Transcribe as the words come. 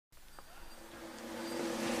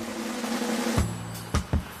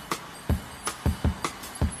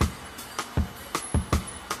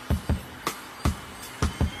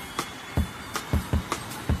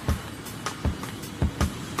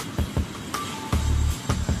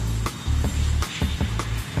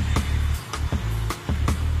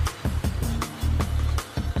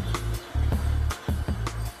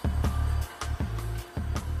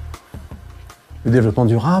Le développement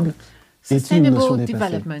durable est une notion Sustainable dépassée.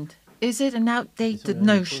 development, is it an outdated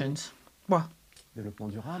notion? Well,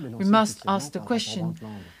 we must ask the question.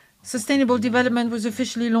 Sustainable development was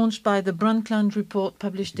officially launched by the Brundtland report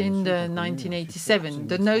published in 1987.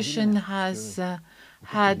 The notion has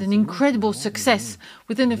had an incredible success.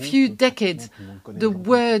 Within a few decades, the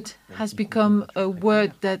word has become a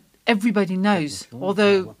word that everybody knows,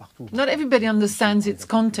 although not everybody understands its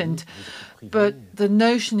content. But the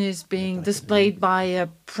notion is being displayed by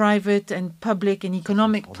private and public and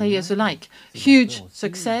economic players alike. Huge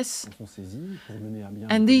success.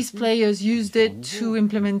 And these players used it to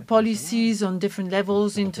implement policies on different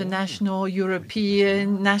levels, international,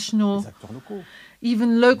 European, national.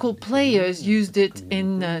 Even local players used it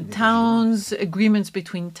in towns, agreements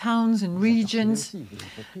between towns and regions.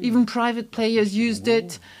 Even private players used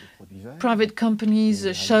it. Private companies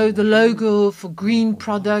show the logo for green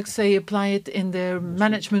products. They apply it in their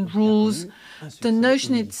management rules. The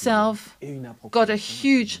notion itself got a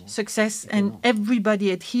huge success and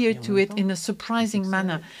everybody adhered to it in a surprising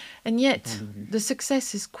manner. And yet, the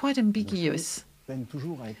success is quite ambiguous.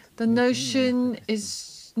 The notion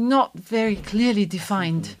is not very clearly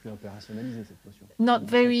defined, not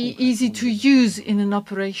very easy to use in an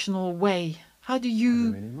operational way. How do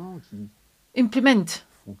you implement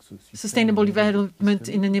sustainable development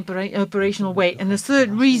in an operational way? And the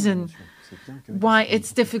third reason why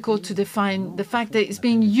it's difficult to define, the fact that it's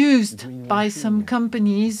being used by some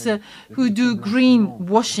companies who do green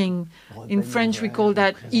washing. In French, we call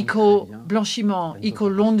that eco-blanchiment,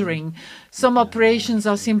 eco-laundering. Some operations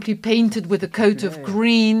are simply painted with a coat of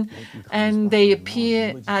green and they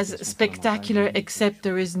appear as spectacular, except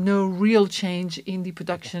there is no real change in the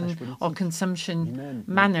production or consumption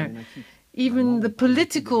manner. Even the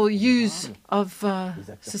political use of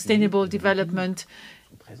sustainable development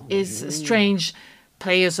is strange.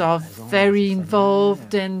 Players are very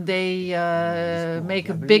involved and they make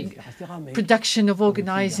a big production of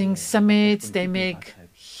organizing summits. They make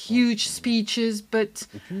huge speeches, but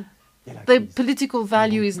the political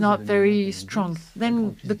value is not very strong.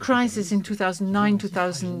 Then the crisis in 2009,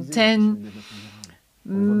 2010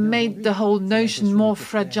 made the whole notion more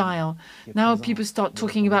fragile. Now people start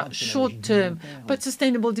talking about short-term, but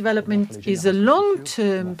sustainable development is a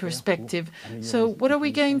long-term perspective. So what are we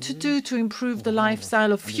going to do to improve the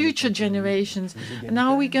lifestyle of future generations? And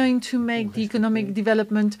how are we going to make the economic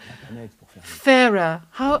development fairer?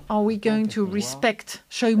 How are we going to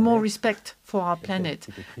show more respect for our planet?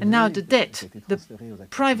 And now the debt, the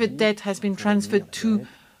private debt has been transferred to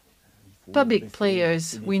public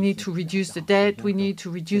players. We need to reduce the debt, we need to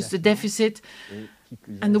reduce the deficit,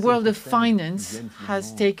 and the world of finance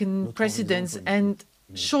has taken precedence and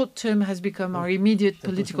short-term has become our immediate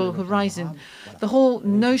political horizon. The whole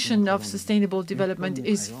notion of sustainable development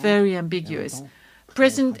is very ambiguous,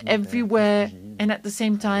 present everywhere and at the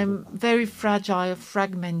same time very fragile,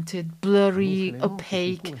 fragmented, blurry,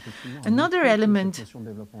 opaque. Another element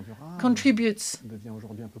contributes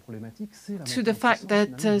to the fact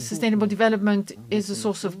that sustainable development is a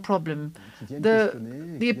source of problem.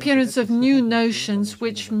 The appearance of new notions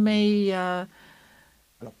which may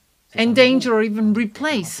endanger or even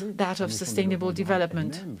replace that of sustainable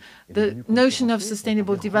development. The notion of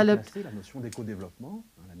sustainable development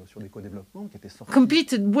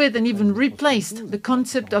competed with and even replaced the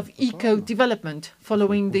concept of eco-development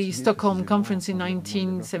following the Stockholm Conference in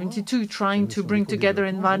 1972, trying to bring together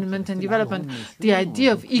environment and development. The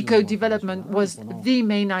idea of eco-development was the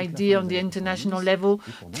main idea on the international level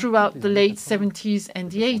throughout the late 70s and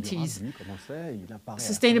the 80s.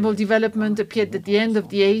 Sustainable development appeared at the end of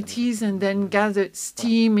the 80s and then gathered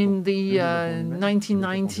steam in the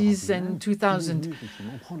 1990s and 2000.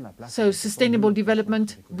 So sustainable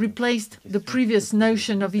development replaced the previous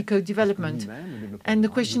notion of eco-development. And the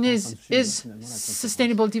question is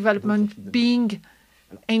sustainable development being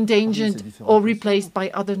endangered or replaced by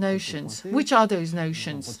other notions? Which are those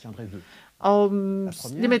notions? I'll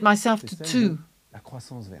limit myself to two: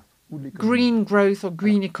 green growth or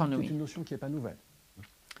green economy.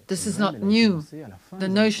 This is not new. The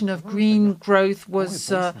notion of green growth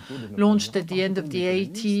was launched at the end of the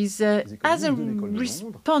 80s as a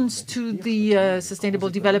response to the sustainable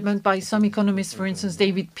development by some economists, for instance,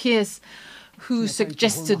 David Pearce, who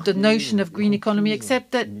suggested the notion of green economy,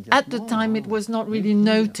 except that at the time it was not really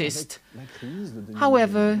noticed.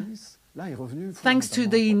 However, thanks to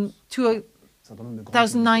the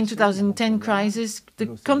 2009-2010 crisis, the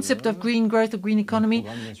concept of green growth or green economy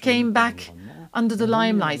came back under the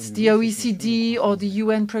limelight. The OECD or the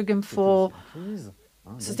UN Programme for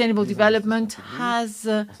sustainable development has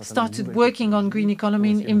started working on green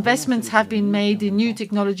economy. Investments have been made in new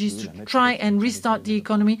technologies to try and restart the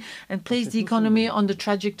economy and place the economy on the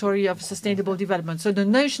trajectory of sustainable development. So the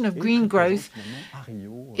notion of green growth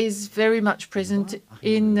is very much present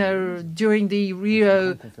during the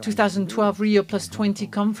Rio 2012 Rio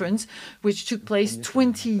 +20 conference, which took place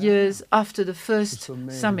 20 years after the first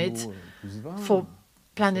summit for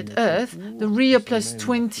planet Earth. The Rio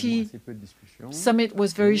 +20 summit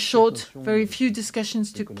was very short, very few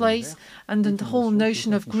discussions took place, and then the whole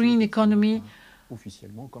notion of green economy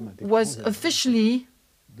was officially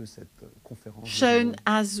shown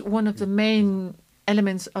as one of the main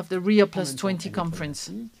elements of the Rio +20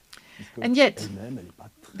 conference. And yet,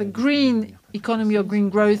 the green economy or green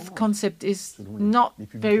growth concept is not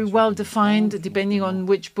very well defined, depending on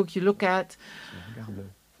which book you look at.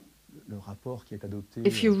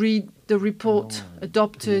 If you read the report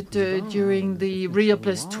adopted during the Rio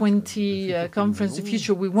 +20 conference, The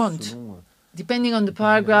Future We Want, depending on the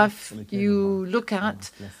paragraph you look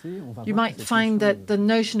at, you might find that the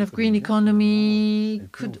notion of green economy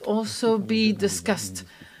could also be discussed.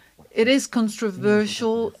 It is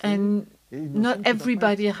controversial and not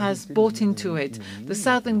everybody has bought into it. The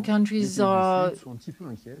southern countries are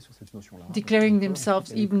declaring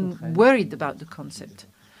themselves even worried about the concept.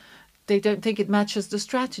 They don't think it matches the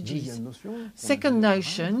strategies. Second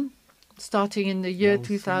notion, starting in the year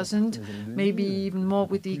 2000, maybe even more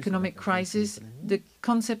with the economic crisis, the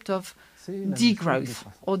concept of degrowth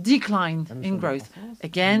or decline in growth.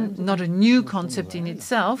 Again, not a new concept in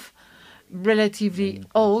itself, relatively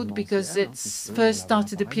old because it first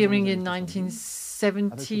started appearing in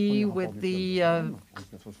 1970 with the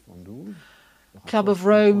Club of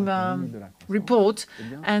Rome report,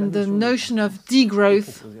 and the notion of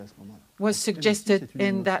degrowth was suggested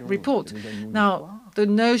in that report. Now, the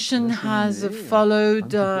notion has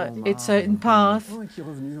followed its own path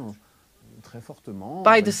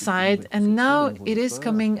by the side, and now it is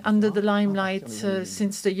coming under the limelight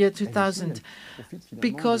since the year 2000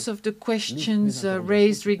 because of the questions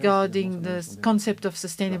raised regarding the concept of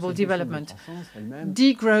sustainable development.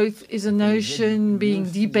 Degrowth is a notion being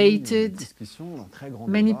debated.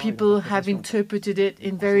 Many people have interpreted it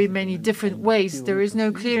in very many different ways. There is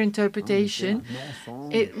no clear interpretation.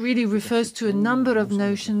 It really refers to a number of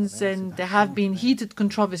notions, and there have been heated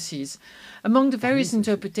controversies. Among the various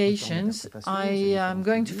interpretations, I am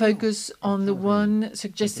going to focus on the one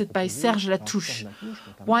suggested by Serge Latouche.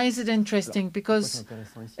 Why is it interesting? Because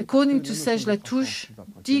according to Serge Latouche,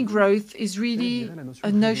 degrowth is really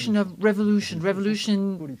a notion of revolution,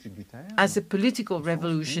 revolution as a political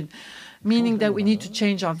revolution, meaning that we need to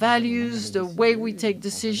change our values, the way we take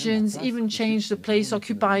decisions, even change the place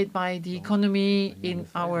occupied by the economy in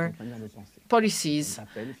our policies.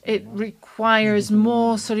 It requires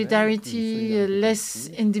more solidarity, less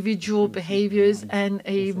individual behaviors, and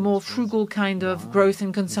a more frugal kind of growth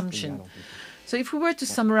and consumption. So if we were to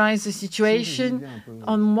summarize the situation,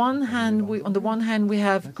 on the one hand, we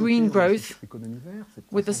have green growth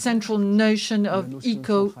with the central notion of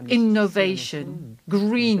eco-innovation,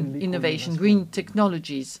 green innovation, green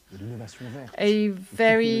technologies, a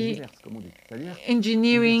very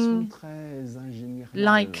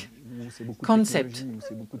engineering-like concept,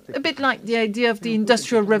 a bit like the idea of the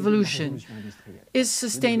Industrial Revolution. Is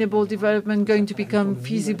sustainable development going to become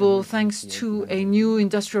feasible thanks to a new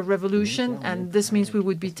industrial revolution, and this means we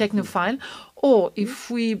would be technophile? Or, if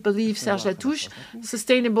we believe Serge Latouche,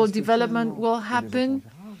 sustainable development will happen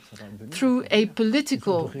through a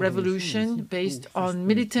political revolution based on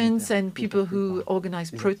militants and people who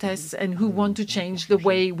organize protests and who want to change the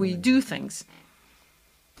way we do things.